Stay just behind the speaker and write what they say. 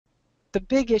the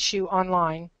big issue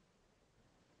online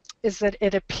is that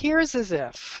it appears as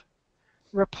if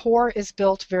rapport is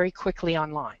built very quickly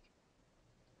online.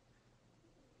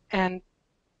 And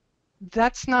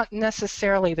that's not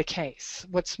necessarily the case.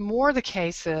 What's more the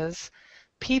case is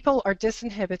people are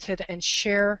disinhibited and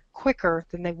share quicker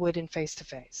than they would in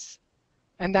face-to-face.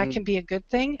 And that can be a good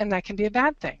thing, and that can be a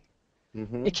bad thing.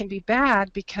 It can be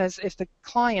bad because if the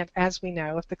client, as we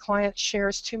know, if the client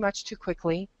shares too much too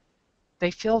quickly,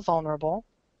 they feel vulnerable.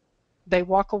 They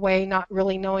walk away not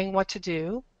really knowing what to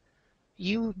do.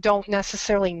 You don't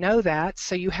necessarily know that,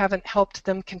 so you haven't helped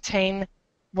them contain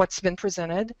what's been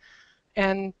presented,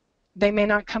 and they may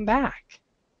not come back.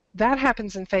 That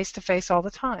happens in face-to-face all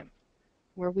the time,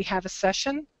 where we have a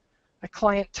session, a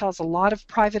client tells a lot of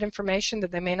private information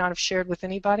that they may not have shared with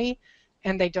anybody,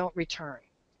 and they don't return.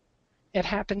 It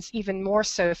happens even more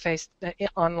so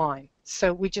online.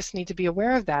 So we just need to be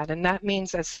aware of that, and that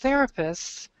means as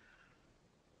therapists,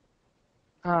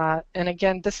 and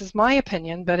again, this is my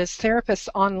opinion, but as therapists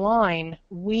online,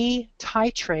 we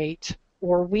titrate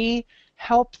or we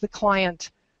help the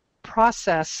client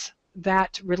process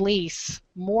that release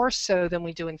more so than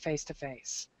we do in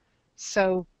face-to-face.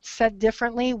 So said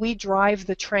differently, we drive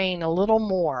the train a little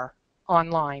more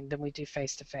online than we do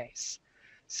face-to-face.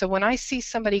 So when I see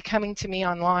somebody coming to me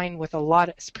online with a lot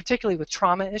of, particularly with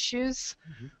trauma issues,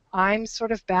 I'm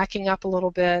sort of backing up a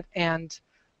little bit and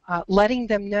letting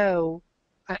them know.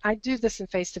 I do this in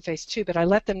face-to-face too, but I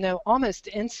let them know almost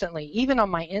instantly, even on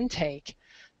my intake,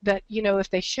 that if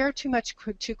they share too much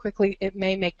too quickly, it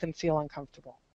may make them feel uncomfortable.